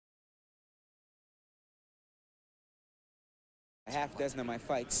a half dozen of my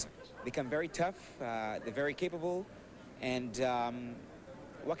fights. They become very tough, they're very capable, and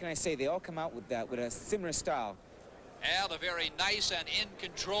what can I say? They all come out with a similar style. Al, the very nice and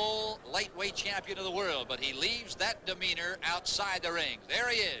in-control lightweight champion of the world, but he leaves that demeanor outside the ring. There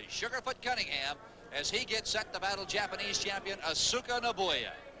he is, Sugarfoot Cunningham, as he gets set to battle Japanese champion Asuka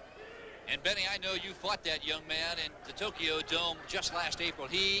Nobuya. And Benny, I know you fought that young man in the Tokyo Dome just last April.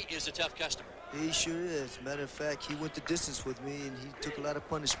 He is a tough customer. He sure is. Matter of fact, he went the distance with me, and he took a lot of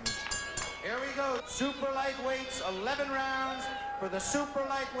punishment. Here we go, super lightweights, 11 rounds for the super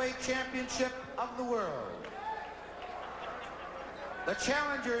lightweight championship of the world. The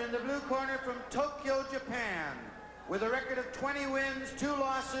challenger in the blue corner from Tokyo, Japan, with a record of 20 wins, 2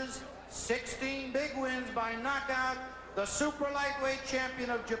 losses, 16 big wins by knockout, the super lightweight champion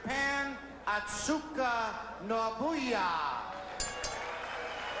of Japan, Asuka Nobuya.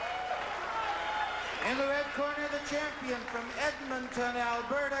 In the red corner, the champion from Edmonton,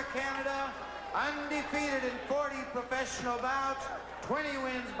 Alberta, Canada, undefeated in 40 professional bouts, 20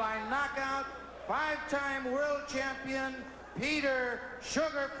 wins by knockout, 5-time world champion, Peter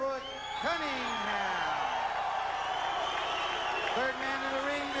Sugarfoot Cunningham. Third man in the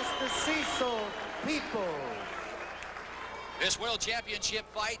ring, Mr. Cecil Peoples. This World Championship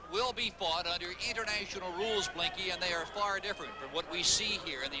fight will be fought under international rules, Blinky, and they are far different from what we see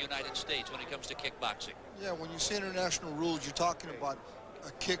here in the United States when it comes to kickboxing. Yeah, when you say international rules, you're talking about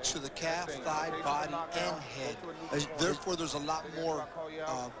kicks to the calf, thigh, body, and head. Therefore, there's a lot more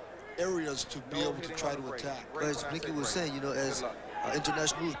areas to be able to try to attack. As Blinky was saying, you know, as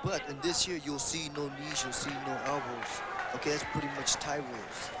international rules, but in this year, you'll see no knees, you'll see no elbows. Okay, that's pretty much Thai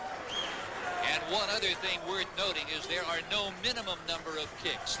rules. And one other thing worth noting is there are no minimum number of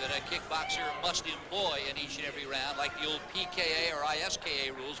kicks that a kickboxer must employ in each and every round, like the old PKA or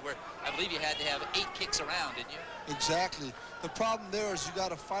ISKA rules, where I believe you had to have 8 kicks around, didn't you? Exactly. The problem there is you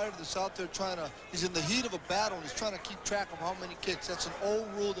got a fighter that's out there he's in the heat of a battle, and he's trying to keep track of how many kicks. That's an old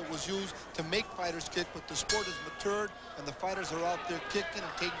rule that was used to make fighters kick, but the sport has matured, and the fighters are out there kicking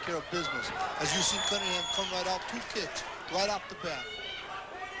and taking care of business. As you see Cunningham come right out, 2 kicks right off the bat.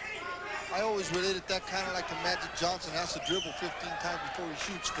 I always related that kind of like the Magic Johnson has to dribble 15 times before he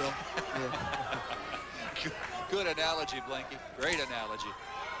shoots, Phil. Yeah. Good analogy, Blinky. Great analogy.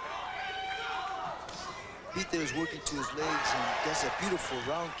 Pete there is working to his legs, and that's a beautiful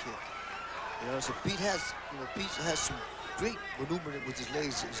round kick. You know, so Pete has some great maneuvering with his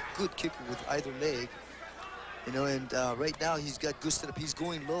legs. He's a good kicker with either leg. You know, and right now he's got good setup. He's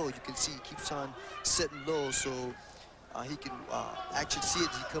going low. You can see he keeps on setting low, so he can actually see it.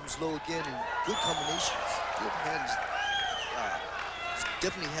 He comes low again, and good combinations, good hands.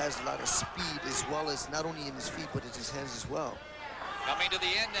 Definitely has a lot of speed, as well as not only in his feet, but in his hands as well. Coming to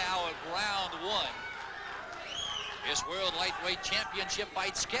the end now of round 1. This World Lightweight Championship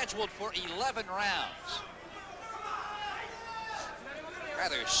fight scheduled for 11 rounds.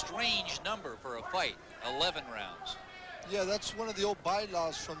 Rather strange number for a fight, 11 rounds. Yeah, that's one of the old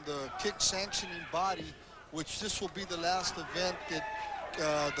bylaws from the kick sanctioning body, which this will be the last event that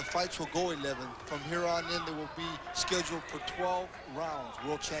the fights will go 11. From here on in, they will be scheduled for 12 rounds,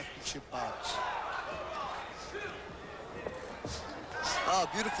 World Championship bouts.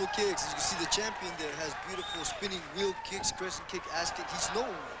 Beautiful kicks. As you can see, the champion there has beautiful spinning wheel kicks, crescent kick, ass kick. He's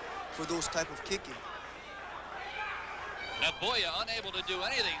known for those type of kicking. Nobuya unable to do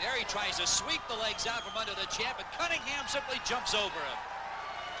anything there. He tries to sweep the legs out from under the champ, and Cunningham simply jumps over him.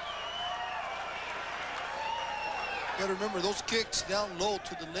 You gotta remember, those kicks down low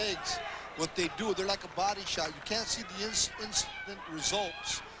to the legs, what they do, they're like a body shot. You can't see the instant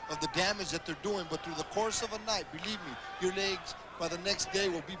results of the damage that they're doing, but through the course of a night, believe me, your legs by the next day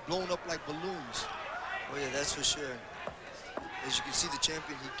will be blown up like balloons. Oh yeah, that's for sure. As you can see, the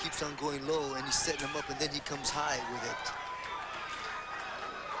champion, he keeps on going low, and he's setting them up, and then he comes high with it.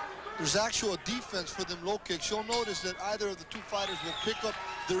 There's actual defense for them low kicks. You'll notice that either of the 2 fighters will pick up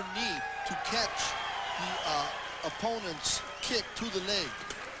their knee to catch the opponent's kick to the leg.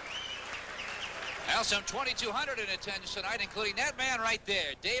 Now some 2,200 in attendance tonight, including that man right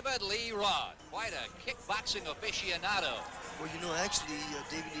there, David Lee Roth. Quite a kickboxing aficionado. Well, you know, actually,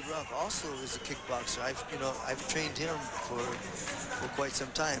 David Lee Roth also is a kickboxer. I've trained him for quite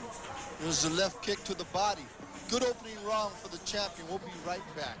some time. There's the left kick to the body. Good opening round for the champion. We'll be right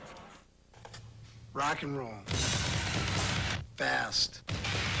back. Rock and roll. Fast.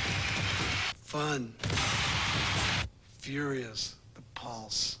 Fun. Furious. The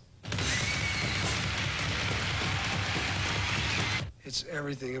pulse. It's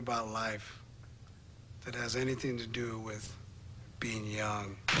everything about life that has anything to do with being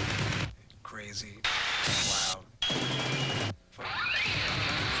young, crazy, loud, fun.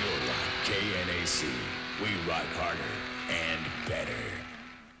 UFC. We rock harder and better.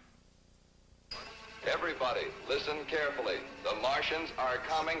 Everybody, listen carefully. The Martians are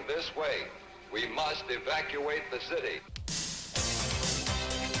coming this way. We must evacuate the city.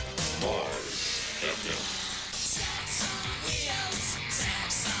 Mars FM.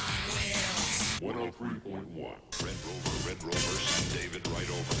 103.1. Red Rover, send David right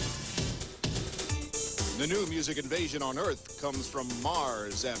over. The new music invasion on Earth comes from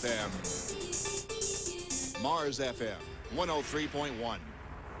Mars FM. Mars FM, 103.1.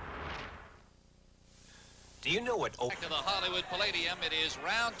 Do you know what... Back to the Hollywood Palladium, it is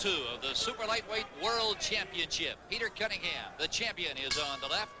round 2 of the Super Lightweight World Championship. Peter Cunningham, the champion, is on the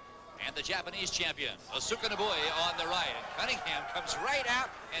left, and the Japanese champion, Asuka Nobuya, on the right. And Cunningham comes right out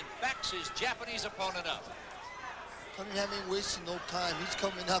and backs his Japanese opponent up. Cunningham ain't wasting no time. He's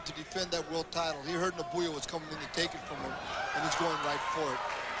coming out to defend that world title. He heard Nobuya was coming in to take it from him, and he's going right for it.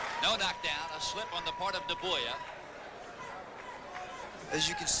 No knockdown, a slip on the part of Nobuya. As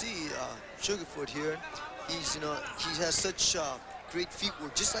you can see, Sugarfoot here, he has such great feet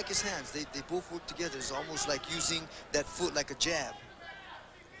work, just like his hands. They both work together. It's almost like using that foot like a jab.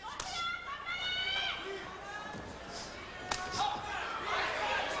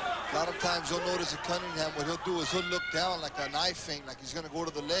 A lot of times you'll notice that Cunningham, what he'll do is he'll look down like a knife feint, like he's going to go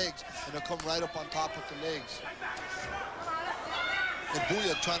to the legs, and he'll come right up on top of the legs.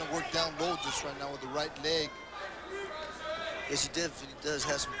 Nobuya trying to work down low just right now with the right leg. Yes, he definitely does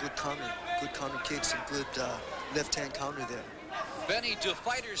have some good counter kicks and good left-hand counter there. Benny, do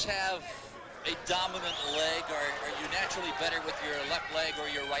fighters have a dominant leg? Are you naturally better with your left leg or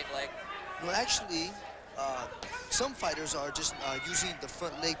your right leg? No, actually, some fighters are just using the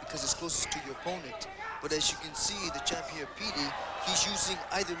front leg because it's closest to your opponent. But as you can see, the champion here, Petey, he's using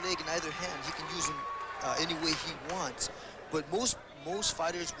either leg and either hand. He can use them any way he wants. But most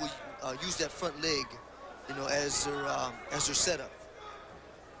fighters will use that front leg, as their setup.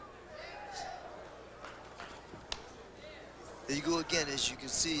 There you go again, as you can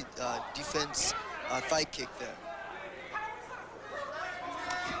see, defense thigh kick there.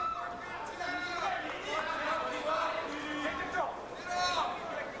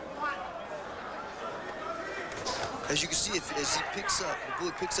 As you can see, as he picks up, the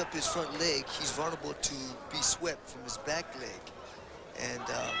bullet picks up his front leg, he's vulnerable to be swept from his back leg. And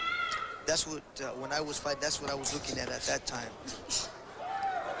that's what, when I was fighting, that's what I was looking at that time.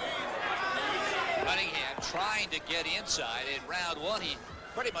 Cunningham trying to get inside. In round 1, he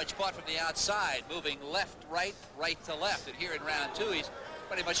pretty much fought from the outside, moving left, right, right to left. And here in round 2, he's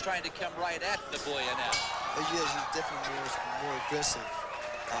pretty much trying to come right at Nobuya now. Yeah, he's definitely more aggressive.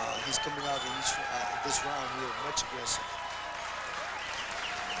 He's coming out in this round here, much aggressive.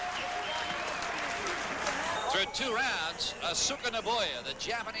 Through 2 rounds, Asuka Nobuya, the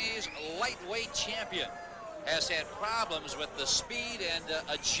Japanese lightweight champion, has had problems with the speed and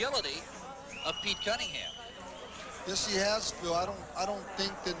agility of Pete Cunningham. Yes, he has, Phil. I don't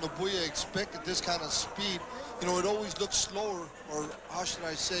think that Nobuya expected this kind of speed. It always looks slower, or how should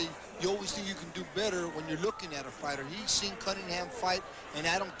I say, you always think you can do better when you're looking at a fighter. He's seen Cunningham fight, and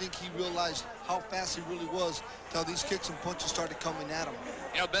I don't think he realized how fast he really was until these kicks and punches started coming at him.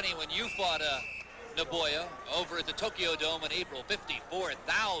 Benny, when you fought Nobuya over at the Tokyo Dome in April,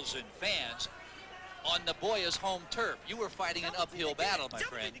 54,000 fans on Nobuya's home turf. You were fighting an uphill battle, my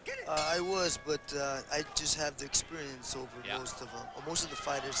friend. I was, but I just have the experience over most of the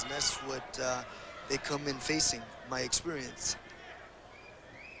fighters, and that's what they come in facing, my experience.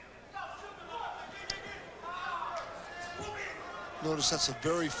 Notice that's a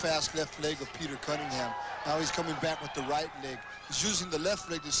very fast left leg of Peter Cunningham. Now he's coming back with the right leg. He's using the left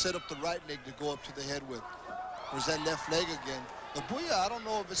leg to set up the right leg to go up to the head with. There's that left leg again. Nobuya, I don't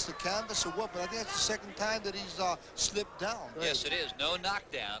know if it's the canvas or what, but I think that's the second time that he's slipped down. Yes, it is. No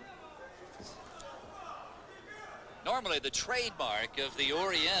knockdown. Normally, the trademark of the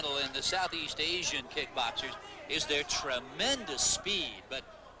Oriental and the Southeast Asian kickboxers is their tremendous speed. But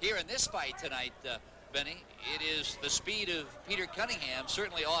here in this fight tonight, Benny, it is the speed of Peter Cunningham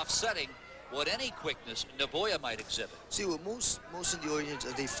certainly offsetting what any quickness Nobuya might exhibit. See, what most of the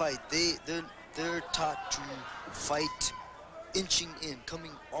Orientals, they fight, they're taught to fight inching in,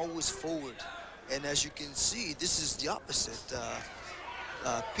 coming always forward. And as you can see, this is the opposite.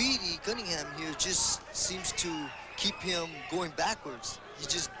 Petey Cunningham here just seems to keep him going backwards.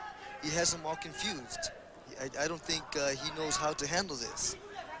 He has him all confused. I don't think he knows how to handle this.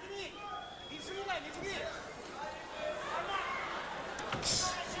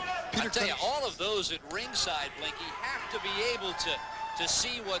 I tell you, all of those at ringside, Blinky, have to be able to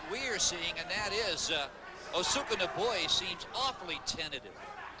see what we are seeing, and that is Asuka Nobuya seems awfully tentative.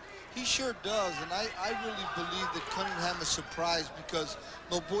 He sure does, and I really believe that Cunningham is surprised because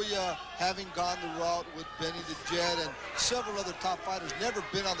Nobuya, having gone the route with Benny the Jet and several other top fighters, never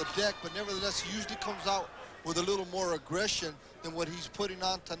been on the deck, but nevertheless he usually comes out with a little more aggression than what he's putting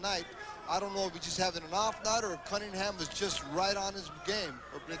on tonight. I don't know if he's just having an off night or if Cunningham is just right on his game.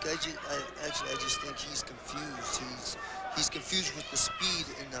 Well, Blink, I just think he's confused. He's confused with the speed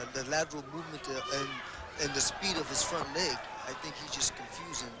and the lateral movement and the speed of his front leg. I think he's just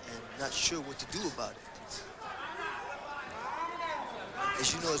confused and not sure what to do about it.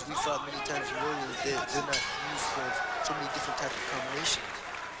 As you know, as we fought many times earlier, they're not used for so many different types of combinations.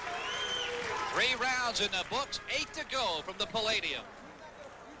 3 rounds in the books, 8 to go from the Palladium.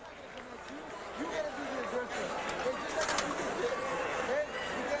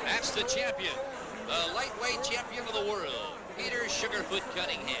 That's the champion, the lightweight champion of the world, Peter Sugarfoot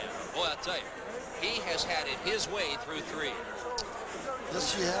Cunningham. Boy, I'll tell you, he has had it his way through 3.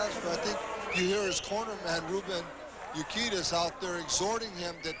 Yes, he has, but I think you hear his corner man, Ruben Yukitas, out there exhorting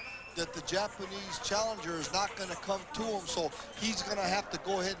him that the Japanese challenger is not going to come to him, so he's going to have to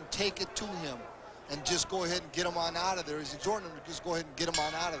go ahead and take it to him and just go ahead and get him on out of there. He's exhorting him to just go ahead and get him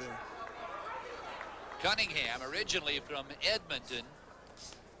on out of there. Cunningham, originally from Edmonton,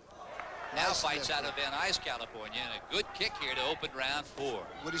 now fights out of Van Nuys, California, and a good kick here to open round 4.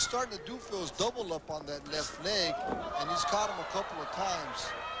 What he's starting to do, Phil, is double up on that left leg, and he's caught him a couple of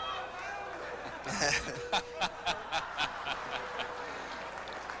times.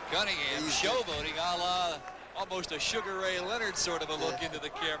 Cunningham showboating a la almost a Sugar Ray Leonard sort of a look into the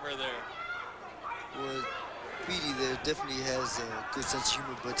camera there. Well, Petey there definitely has a good sense of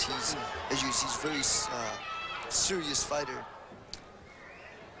humor, but he's, as you see, he's a very serious fighter.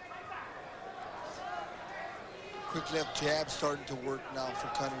 Quick left jab starting to work now for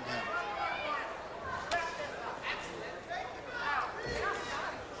Cunningham.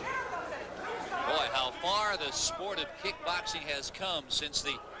 Boy, how far the sport of kickboxing has come since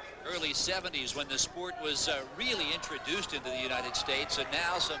the early 70s when the sport was really introduced into the United States, and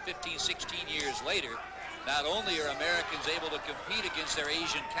now some 15, 16 years later, not only are Americans able to compete against their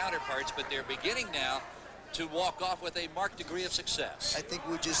Asian counterparts, but they're beginning now to walk off with a marked degree of success. I think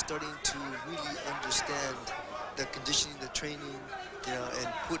we're just starting to really understand the conditioning, the training, you know,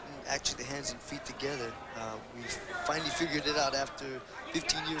 and putting actually the hands and feet together. We finally figured it out after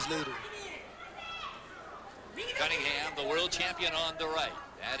 15 years later. Cunningham, the world champion on the right.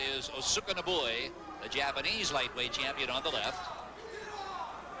 That is Asuka Nobuya, the Japanese lightweight champion on the left.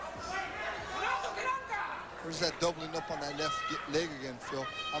 Where's that doubling up on that left leg again, Phil?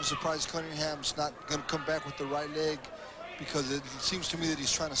 I'm surprised Cunningham's not going to come back with the right leg because it seems to me that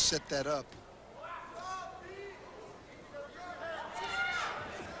he's trying to set that up.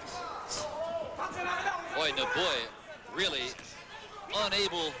 Boy, Nobuya really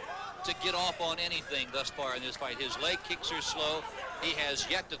unable to get off on anything thus far in this fight. His leg kicks are slow. He has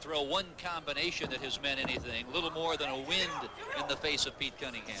yet to throw one combination that has meant anything. Little more than a wind in the face of Pete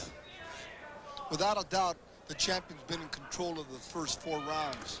Cunningham. Without a doubt, the champion's been in control of the first 4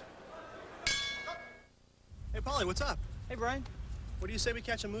 rounds. Hey, Paulie, what's up? Hey, Brian. What do you say we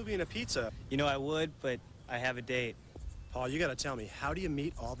catch a movie and a pizza? You know, I would, but I have a date. Paul, you gotta tell me, how do you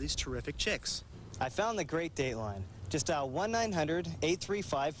meet all these terrific chicks? I found the great date line. Just dial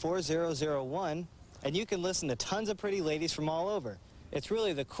 1-900-835-4001, and you can listen to tons of pretty ladies from all over. It's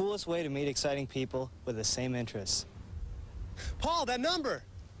really the coolest way to meet exciting people with the same interests. Paul, that number!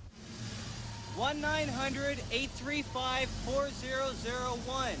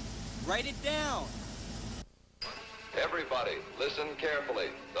 1-900-835-4001. Write it down. Everybody, listen carefully.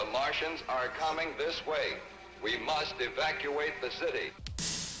 The Martians are coming this way. We must evacuate the city.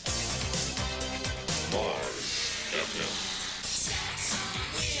 Mars FM.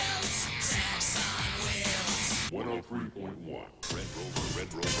 103.1.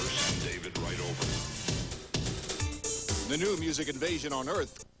 Red Rover, San David right over. The new music invasion on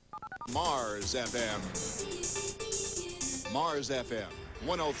Earth. Mars FM. Mars FM,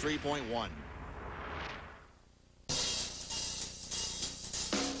 103.1.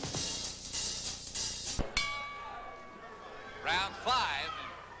 Round 5.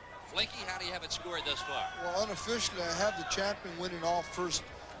 Flinky, how do you have it scored thus far? Well, unofficially, I have the champion winning all first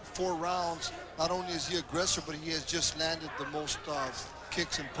 4 rounds. Not only is he aggressor, but he has just landed the most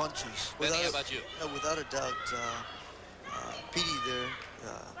kicks and punches. Benny, how about you? Without a doubt, Petey there,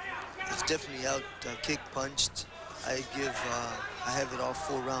 it's definitely out kick punched. I have it all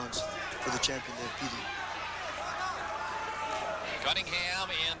 4 rounds for the champion there, Petey. Cunningham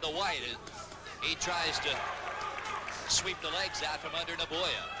in the white. He tries to sweep the legs out from under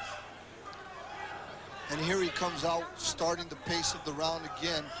Nobuya. And here he comes out, starting the pace of the round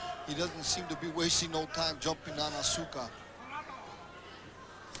again. He doesn't seem to be wasting no time jumping on Asuka.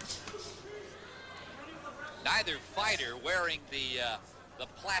 Neither fighter wearing the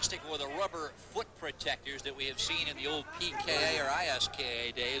plastic or the rubber foot protectors that we have seen in the old PKA or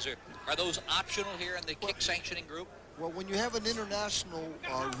ISKA days. Are those optional here in the kick sanctioning group? Well, when you have an international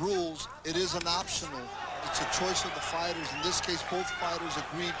rules, it is an optional. It's a choice of the fighters. In this case, both fighters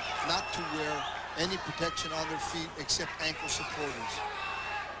agreed not to wear any protection on their feet except ankle supporters.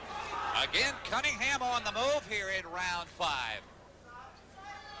 Again, Cunningham on the move here in round 5.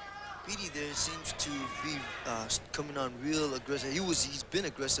 Petey there seems to be coming on real aggressive. He's been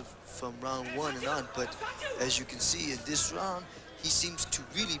aggressive from round 1 and on, but as you can see in this round, he seems to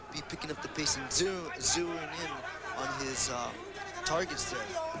really be picking up the pace and zeroing in on his targets there.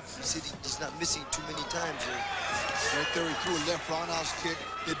 You see he's not missing too many times there. Right there, he threw a left roundhouse kick,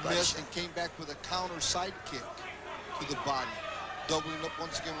 it missed, and came back with a counter side kick to the body, doubling up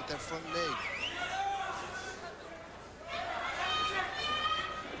once again with that front leg.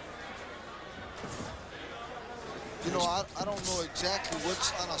 You know, I don't know exactly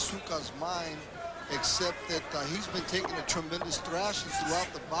what's on Asuka's mind, except that he's been taking a tremendous thrashing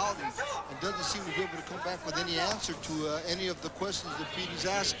throughout the bout and doesn't seem to be able to come back with any answer to any of the questions that Petey's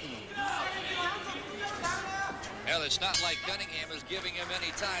asking him. Well, it's not like Cunningham is giving him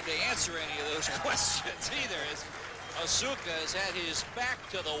any time to answer any of those questions either. Asuka has had his back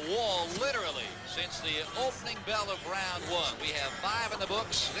to the wall, literally, since the opening bell of round 1. We have 5 in the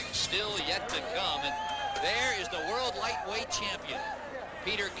books, 6 still yet to come. And there is the world lightweight champion,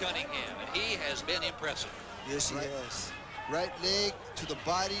 Peter Cunningham, and he has been impressive. Yes, he has. Right leg to the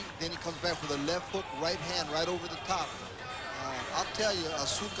body, then he comes back with a left hook, right hand, right over the top. I'll tell you,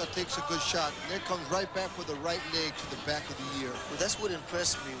 Asuka takes a good shot, and then comes right back with the right leg to the back of the ear. Well, that's what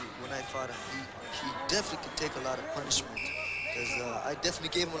impressed me when I fought him. He definitely can take a lot of punishment, because I definitely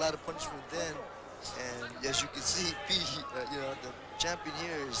gave him a lot of punishment then. And as you can see, you know, the champion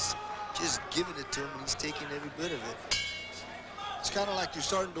here is just giving it to him, and he's taking every bit of it. It's kind of like you're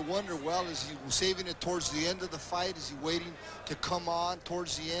starting to wonder, well, is he saving it towards the end of the fight? Is he waiting to come on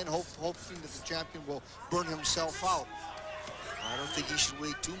towards the end, hoping that the champion will burn himself out? I don't think he should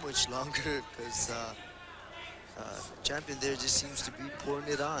wait too much longer, because the champion there just seems to be pouring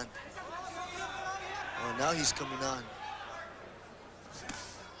it on. Oh, now he's coming on.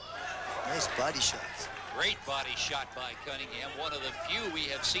 Nice body shots. Great body shot by Cunningham. One of the few we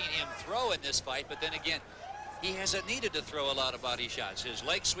have seen him throw in this fight, but then again, he hasn't needed to throw a lot of body shots. His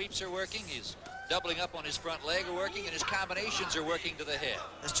leg sweeps are working, his doubling up on his front leg are working, and his combinations are working to the head.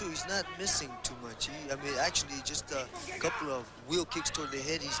 That's true, he's not missing too much. I mean, actually, just a couple of wheel kicks toward the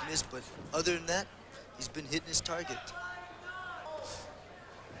head he's missed, but other than that, he's been hitting his target.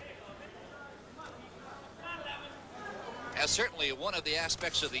 That's certainly one of the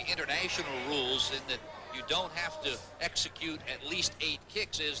aspects of the international rules, in that you don't have to execute at least 8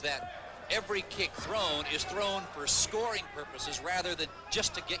 kicks, is that every kick thrown is thrown for scoring purposes rather than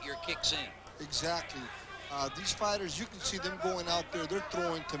just to get your kicks in. Exactly. These fighters, you can see them going out there, they're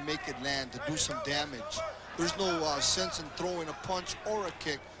throwing to make it land, to do some damage. There's no sense in throwing a punch or a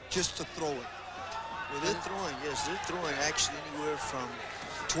kick just to throw it. Well, they're throwing, yes, they're throwing actually anywhere from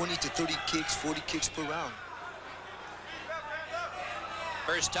 20 to 30 kicks, 40 kicks per round.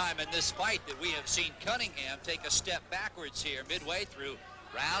 First time in this fight that we have seen Cunningham take a step backwards here midway through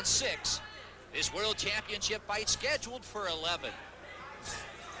round 6. This world championship fight scheduled for 11.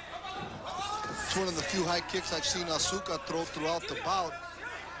 It's one of the few high kicks I've seen Asuka throw throughout the bout.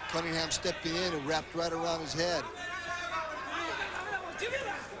 Cunningham stepping in and wrapped right around his head. You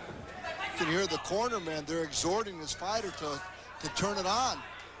can hear the corner man, they're exhorting this fighter to turn it on.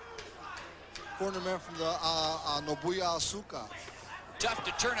 Corner man from the Nobuya Asuka. Tough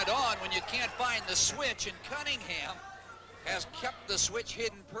to turn it on when you can't find the switch, and Cunningham has kept the switch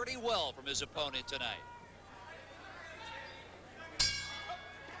hidden pretty well from his opponent tonight.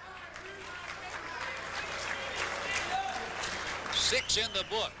 Six in the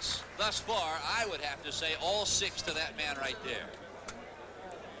books. Thus far, I would have to say all 6 to that man right there.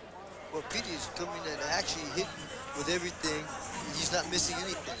 Well, Petey is coming in and actually hitting with everything. He's not missing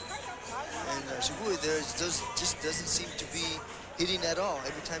anything. And Shibuya there just doesn't seem to be hitting at all.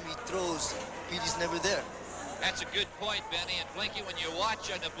 Every time he throws, Petey's never there. That's a good point, Benny. And Blinky, when you watch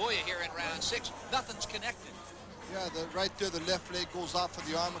Nobuya here in round 6, nothing's connected. Yeah, right there, the left leg goes off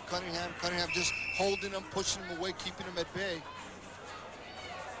of the arm of Cunningham. Cunningham just holding him, pushing him away, keeping him at bay.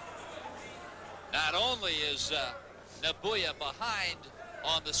 Not only is Nobuya behind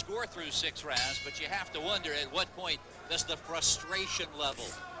on the score through 6 rounds, but you have to wonder at what point does the frustration level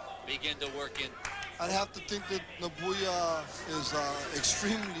begin to work in. I'd have to think that Nobuya is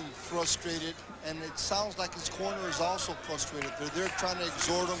extremely frustrated, and it sounds like his corner is also frustrated. They're there trying to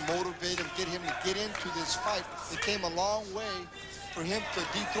exhort him, motivate him, get him to get into this fight. It came a long way for him to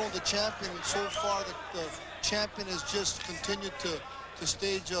dethrone the champion, and so far the champion has just continued to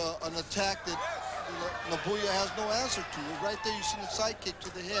stage an attack that Nobuya has no answer to. Right there, you see the side kick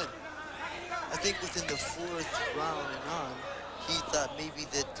to the head. I think within the 4th round and on, he thought maybe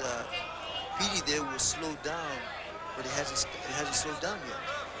that Petey there will slow down, but it hasn't slowed down yet.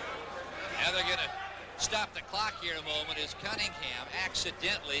 Now they're going to stop the clock here in a moment as Cunningham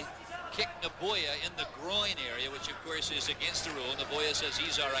accidentally kicked Nobuya in the groin area, which of course is against the rule. Nobuya says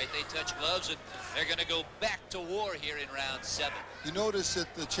he's all right. They touch gloves, and they're going to go back to war here in round 7. You notice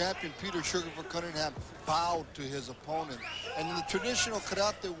that the champion, Peter Sugarfoot Cunningham, bowed to his opponent. And in the traditional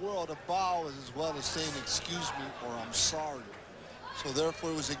karate world, a bow is as well as saying, excuse me, or I'm sorry. So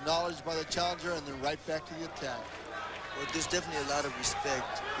therefore, it was acknowledged by the challenger and then right back to the attack. Well, there's definitely a lot of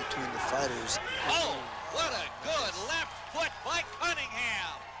respect between the fighters. Oh, what a good left foot by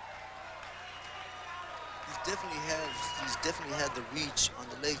Cunningham. He's definitely had the reach on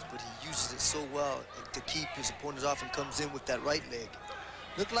the legs, but he uses it so well to keep his opponent off and comes in with that right leg.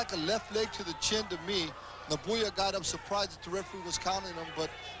 Looked like a left leg to the chin to me. Nobuya got up surprised that the referee was counting him, but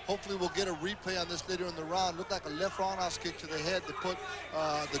hopefully we'll get a replay on this later in the round. Looked like a left roundhouse kick to the head to put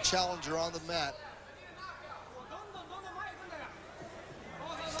the challenger on the mat.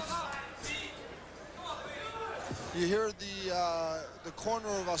 You hear the corner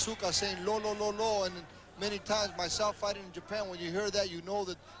of Asuka saying lo, lo, lo, lo, and many times myself fighting in Japan, when you hear that, you know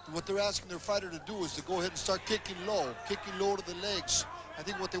that what they're asking their fighter to do is to go ahead and start kicking low to the legs. I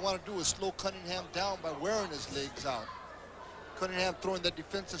think what they want to do is slow Cunningham down by wearing his legs out. Cunningham throwing that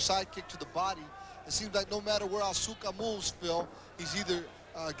defensive side kick to the body. It seems like no matter where Asuka moves, Phil, he's either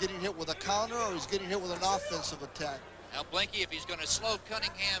getting hit with a counter or he's getting hit with an offensive attack. Now, Blinky, if he's going to slow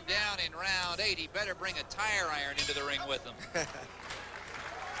Cunningham down in round 8, he better bring a tire iron into the ring with him.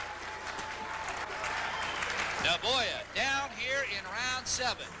 Nobuya down here in round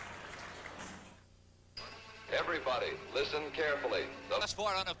 7. Everybody, listen carefully. Thus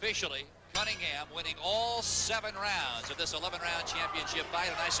far, unofficially, Cunningham winning all 7 rounds of this 11-round championship fight.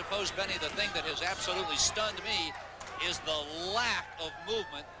 And I suppose, Benny, the thing that has absolutely stunned me is the lack of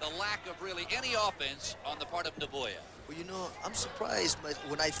movement, the lack of really any offense on the part of Nobuya. Well, you know, I'm surprised, but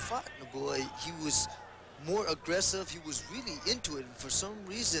when I fought Nobuya, he was more aggressive. He was really into it. And for some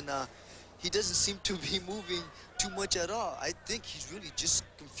reason, he doesn't seem to be moving too much at all. I think he's really just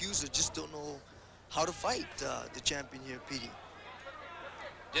confused or just don't know how to fight the champion here, Petey.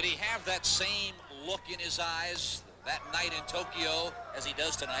 Did he have that same look in his eyes that night in Tokyo as he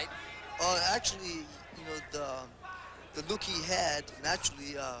does tonight? Actually, you know, the look he had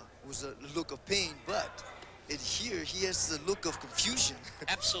naturally was a look of pain, but here he has the look of confusion.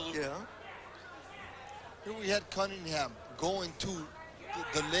 Absolutely. Yeah. Here we had Cunningham going to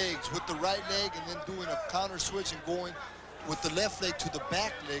the legs with the right leg and then doing a counter switch and going with the left leg to the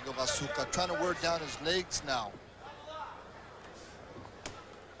back leg of Asuka, trying to wear down his legs now.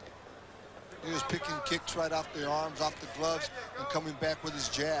 He was picking kicks right off the arms, off the gloves, and coming back with his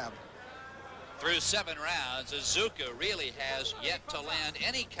jab. Through 7 rounds, Asuka really has yet to land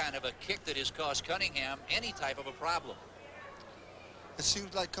any kind of a kick that has caused Cunningham any type of a problem. It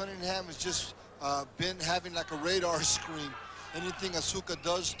seems like Cunningham has just been having like a radar screen. Anything Asuka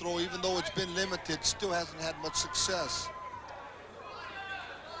does throw, even though it's been limited, still hasn't had much success.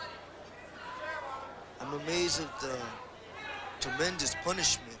 I'm amazed at the tremendous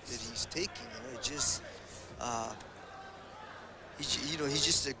punishment that he's taking. You know, it just, he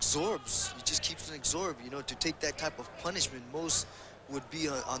just absorbs. He just keeps on absorbing. You know, to take that type of punishment, most would be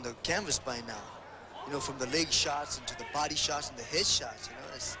on the canvas by now. You know, from the leg shots into the body shots and the head shots. You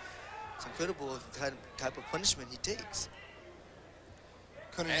know, it's incredible the type of punishment he takes.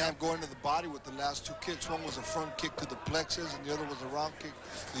 Cunningham going to the body with the last 2 kicks. One was a front kick to the plexus, and the other was a round kick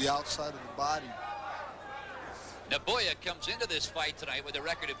to the outside of the body. Nobuya comes into this fight tonight with a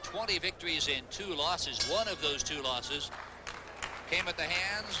record of 20 victories and 2 losses. One of those 2 losses came at the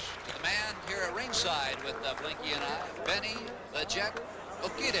hands to the man here at ringside with Blinky and I, Benny the Jet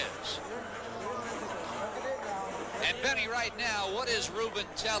Okides. And Benny, right now, what is Ruben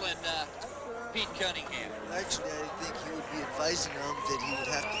telling Pete Cunningham? Actually, I think he would be advising him that he would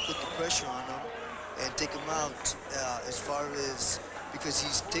have to put the pressure on him and take him out as far as, because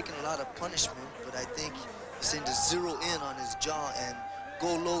he's taking a lot of punishment, but I think he's saying to zero in on his jaw and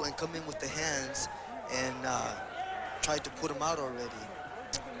go low and come in with the hands and try to put him out already.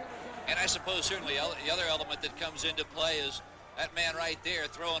 And I suppose certainly the other element that comes into play is That man right there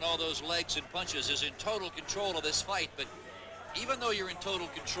throwing all those legs and punches is in total control of this fight, but even though you're in total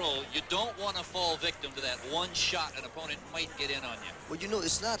control, you don't want to fall victim to that one shot an opponent might get in on you. Well, you know,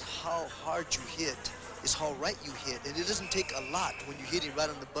 it's not how hard you hit, it's how right you hit. And it doesn't take a lot when you're hitting right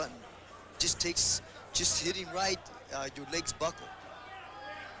on the button. It just takes, just hitting right, your legs buckle.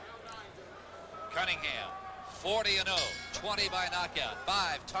 Cunningham, 40-0, 20 by knockout,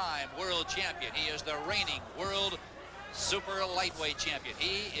 5-time world champion. He is the reigning world super lightweight champion.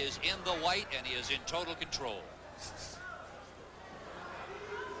 He is in the white and he is in total control.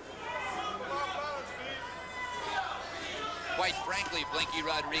 Quite frankly, Blinky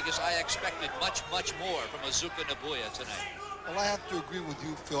Rodriguez, I expected much, much more from Asuka Nobuya tonight. Well, I have to agree with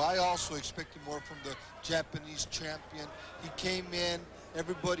you, Phil. I also expected more from the Japanese champion. He came in,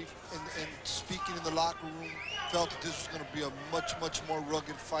 everybody and speaking in the locker room felt that this was going to be a much, much more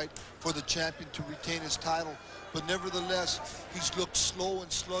rugged fight for the champion to retain his title. But nevertheless, he's looked slow and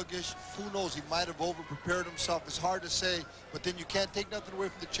sluggish. Who knows, he might have over-prepared himself. It's hard to say, but then you can't take nothing away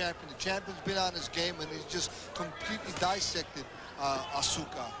from the champion. The champion's been on his game, and he's just completely dissected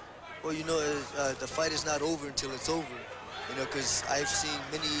Asuka. Well, you know, the fight is not over until it's over. You know, because I've seen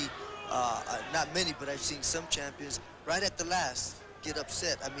many, not many, but I've seen some champions right at the last get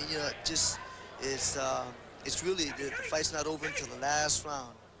upset. I mean, you know, just it's really the fight's not over until the last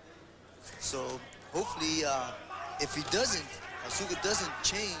round. So hopefully, if he doesn't, Asuka doesn't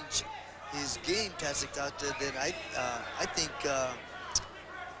change his game tactics out there, then I think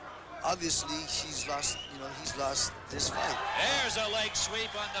obviously he's lost. You know, he's lost this fight. There's a leg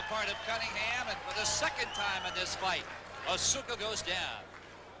sweep on the part of Cunningham, and for the second time in this fight, Asuka goes down.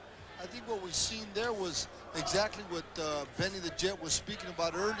 I think what we've seen there was exactly what Benny the Jet was speaking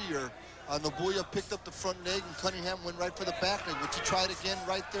about earlier. Nobuya picked up the front leg and Cunningham went right for the back leg, which he tried again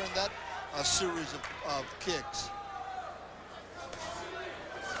right there in that series of kicks.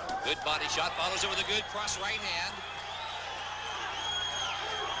 Good body shot, follows it with a good cross right hand.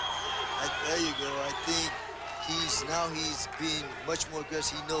 There you go. I think he's being much more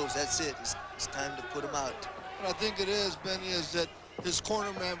aggressive. He knows that's it. It's time to put him out. What I think it is, Benny, is that his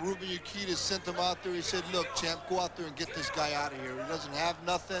corner man, Ruben Yukita, sent him out there. He said, look, champ, go out there and get this guy out of here. He doesn't have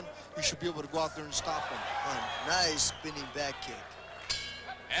nothing. You should be able to go out there and stop him. Nice spinning back kick.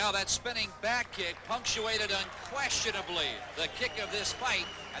 Now that spinning back kick punctuated unquestionably the kick of this fight,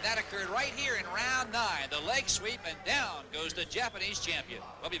 and that occurred right here in round 9. The leg sweep, and down goes the Japanese champion.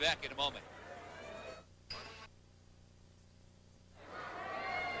 We'll be back in a moment.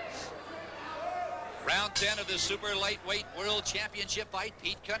 Round 10 of the super lightweight world championship fight.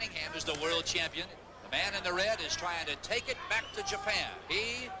 Pete Cunningham is the world champion. The man in the red is trying to take it back to Japan.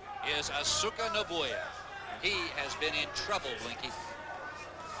 He is Asuka Nobuya. He has been in trouble, Blinky.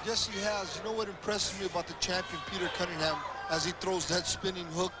 Yes, he has. You know what impresses me about the champion, Peter Cunningham, as he throws that spinning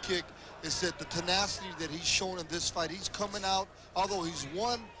hook kick, is that the tenacity that he's shown in this fight. He's coming out, although he's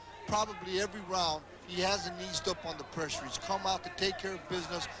won probably every round, he hasn't eased up on the pressure. He's come out to take care of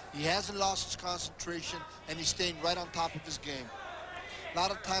business. He hasn't lost his concentration, and he's staying right on top of his game. A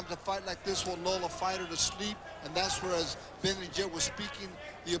lot of times a fight like this will lull a fighter to sleep, and that's where, as Ben and Jet was speaking,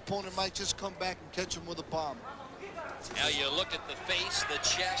 the opponent might just come back and catch him with a bomb. Now you look at the face, the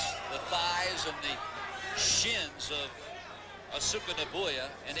chest, the thighs, and the shins of Asuka Nobuya,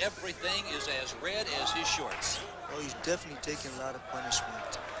 and everything is as red as his shorts. Oh, he's definitely taking a lot of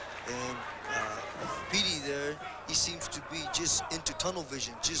punishment. And Petey there, he seems to be just into tunnel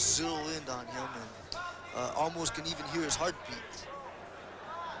vision, just zero in on him, and almost can even hear his heartbeat.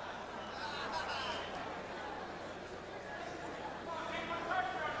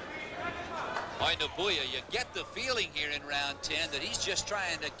 By Nobuya, you get the feeling here in round 10 that he's just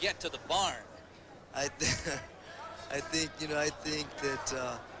trying to get to the barn. I think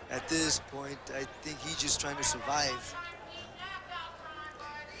that at this point, I think he's just trying to survive.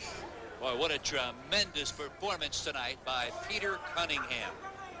 Boy, what a tremendous performance tonight by Peter Cunningham.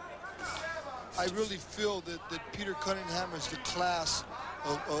 I really feel that Peter Cunningham is the class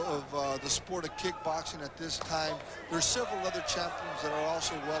of the sport of kickboxing at this time. There's several other champions that are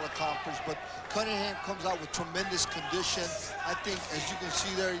also well accomplished, but Cunningham comes out with tremendous condition. I think, as you can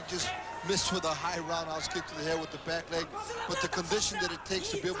see there, he just missed with a high roundhouse kick to the head with the back leg, but the condition that it takes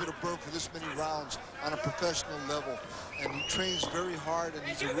to be able to burn for this many rounds on a professional level. And he trains very hard, and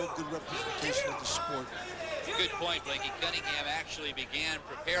he's a real good representation of the sport. Good point, Blinky. Cunningham actually began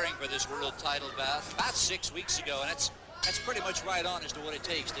preparing for this world title bout about 6 weeks ago, and that's pretty much right on as to what it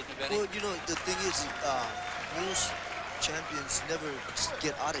takes, didn't it, Benny? Well, you know, the thing is, most champions never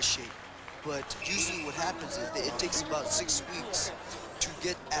get out of shape, but usually what happens is that it takes about 6 weeks to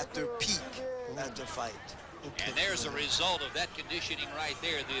get at their peak at their fight. And there's a result of that conditioning right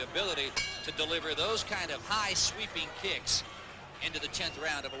there, the ability to deliver those kind of high sweeping kicks into the 10th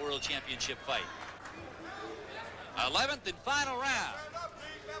round of a world championship fight. 11th and final round.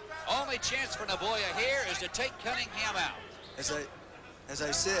 Only chance for Nobuya here is to take Cunningham out. As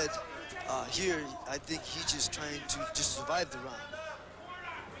I said, here, I think he's just trying to just survive the round.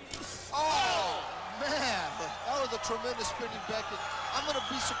 Oh, man, that was a tremendous spinning back kick. I'm going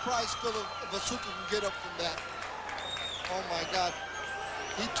to be surprised, Phil, if Asuka can get up from that. Oh, my God.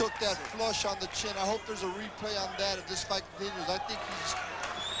 He took that flush on the chin. I hope there's a replay on that if this fight continues. I think he's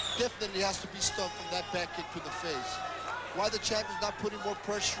definitely has to be stunned from that back kick to the face. Why the champion's not putting more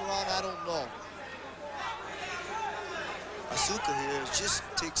pressure on, I don't know. Asuka here just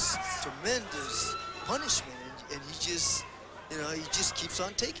takes tremendous punishment, and he just, you know, he just keeps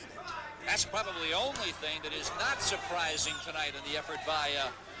on taking it. That's probably the only thing that is not surprising tonight in the effort by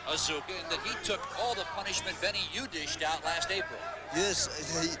Asuka, in that he took all the punishment, Benny, you dished out last April. Yes,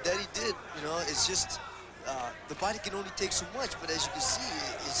 that he did. You know, it's just the body can only take so much, but as you can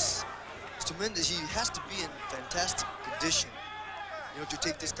see, it's tremendous. He has to be in fantastic condition, you know, to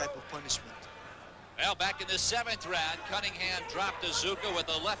take this type of punishment. Well, back in the 7th round, Cunningham dropped Asuka with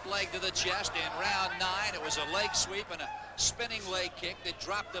a left leg to the chest. In round 9, it was a leg sweep and a spinning leg kick that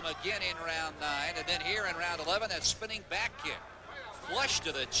dropped him again in round 9. And then here in round 11, that spinning back kick. Flush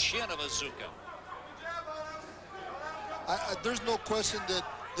to the chin of Asuka. There's no question that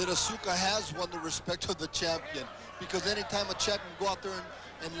Asuka has won the respect of the champion, because anytime a champion go out there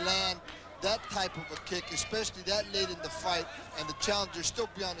and land that type of a kick, especially that late in the fight, and the challenger still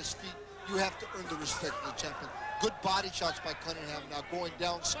be on his feet, you have to earn the respect of the champion. Good body shots by Cunningham now going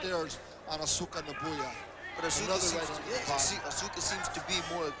downstairs on Asuka Nobuya. But Asuka seems to be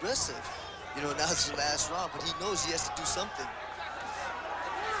more aggressive. You know, now it's the last round, but he knows he has to do something.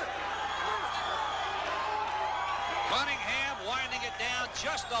 Cunningham winding it down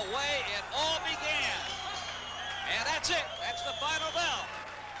just the way it all began. And that's it. That's the final bell.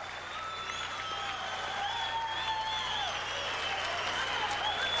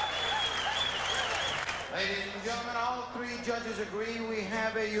 Ladies and gentlemen, all 3 judges agree we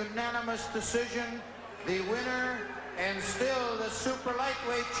have a unanimous decision. The winner and still the super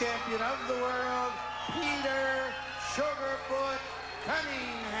lightweight champion of the world, Peter Sugarfoot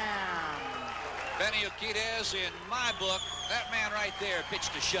Cunningham. Benny Urquidez, in my book, that man right there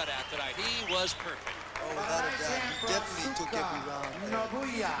pitched a shutout tonight. He was perfect. Oh, without a doubt, he definitely took every round.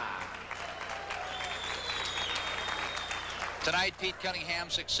 Nobuya. Tonight, Pete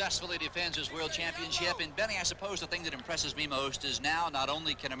Cunningham successfully defends his world championship. And Benny, I suppose the thing that impresses me most is now not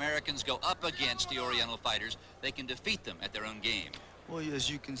only can Americans go up against the Oriental fighters, they can defeat them at their own game. Well, as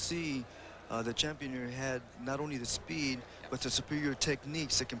you can see, the champion here had not only the speed, but the superior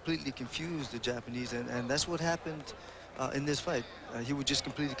techniques that completely confused the Japanese, and that's what happened in this fight. He was just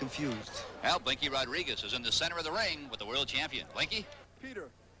completely confused. Well, Blinky Rodriguez is in the center of the ring with the world champion. Blinky? Peter,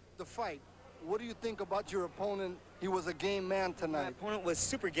 the fight. What do you think about your opponent? He was a game man tonight. My opponent was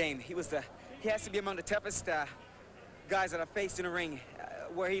super game. He has to be among the toughest guys that I faced in the ring.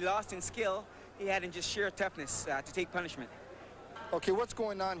 Where he lost in skill, he had in just sheer toughness to take punishment. Okay, what's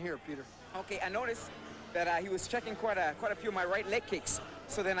going on here, Peter? Okay, I noticed that he was checking quite a few of my right leg kicks.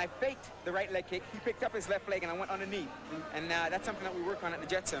 So then I faked the right leg kick. He picked up his left leg, and I went underneath. And that's something that we work on at the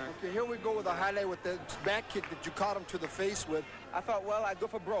Jet Center. Okay, here we go with a highlight with the back kick that you caught him to the face with. I thought, well, I'd go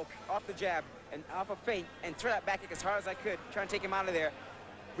for broke, off the jab, and off a feint, and throw that back kick as hard as I could, trying to take him out of there.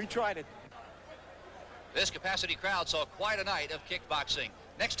 We tried it. This capacity crowd saw quite a night of kickboxing.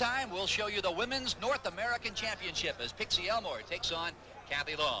 Next time, we'll show you the Women's North American Championship as Pixie Elmore takes on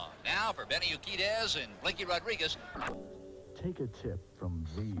Kathy Long. Now, for Benny Urquidez and Blinky Rodriguez. Take a tip from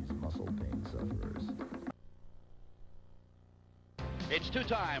these muscle pain sufferers. It's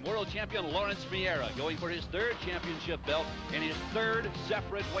 2-time world champion Lawrence Miera going for his 3rd championship belt in his 3rd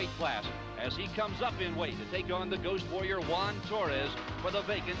separate weight class as he comes up in weight to take on the Ghost Warrior Juan Torres for the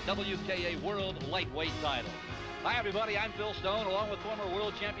vacant WKA World Lightweight title. Hi, everybody. I'm Phil Stone, along with former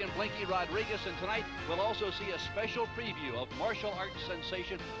world champion Blinky Rodriguez, and tonight we'll also see a special preview of martial arts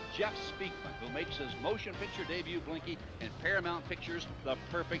sensation Jeff Speakman, who makes his motion picture debut, Blinky, in Paramount Pictures, The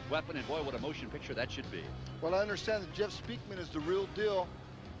Perfect Weapon, and boy, what a motion picture that should be. Well, I understand that Jeff Speakman is the real deal.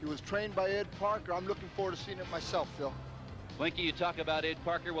 He was trained by Ed Parker. I'm looking forward to seeing it myself, Phil. Blinky, you talk about Ed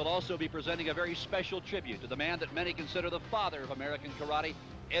Parker. Will also be presenting a very special tribute to the man that many consider the father of American karate,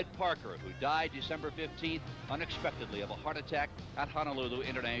 Ed Parker, who died December 15th unexpectedly of a heart attack at Honolulu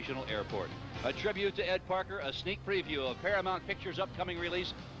International Airport. A tribute to Ed Parker, a sneak preview of Paramount Pictures' upcoming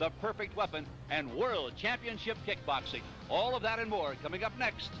release, The Perfect Weapon, and World Championship Kickboxing. All of that and more coming up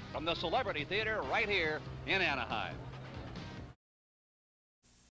next from the Celebrity Theater right here in Anaheim.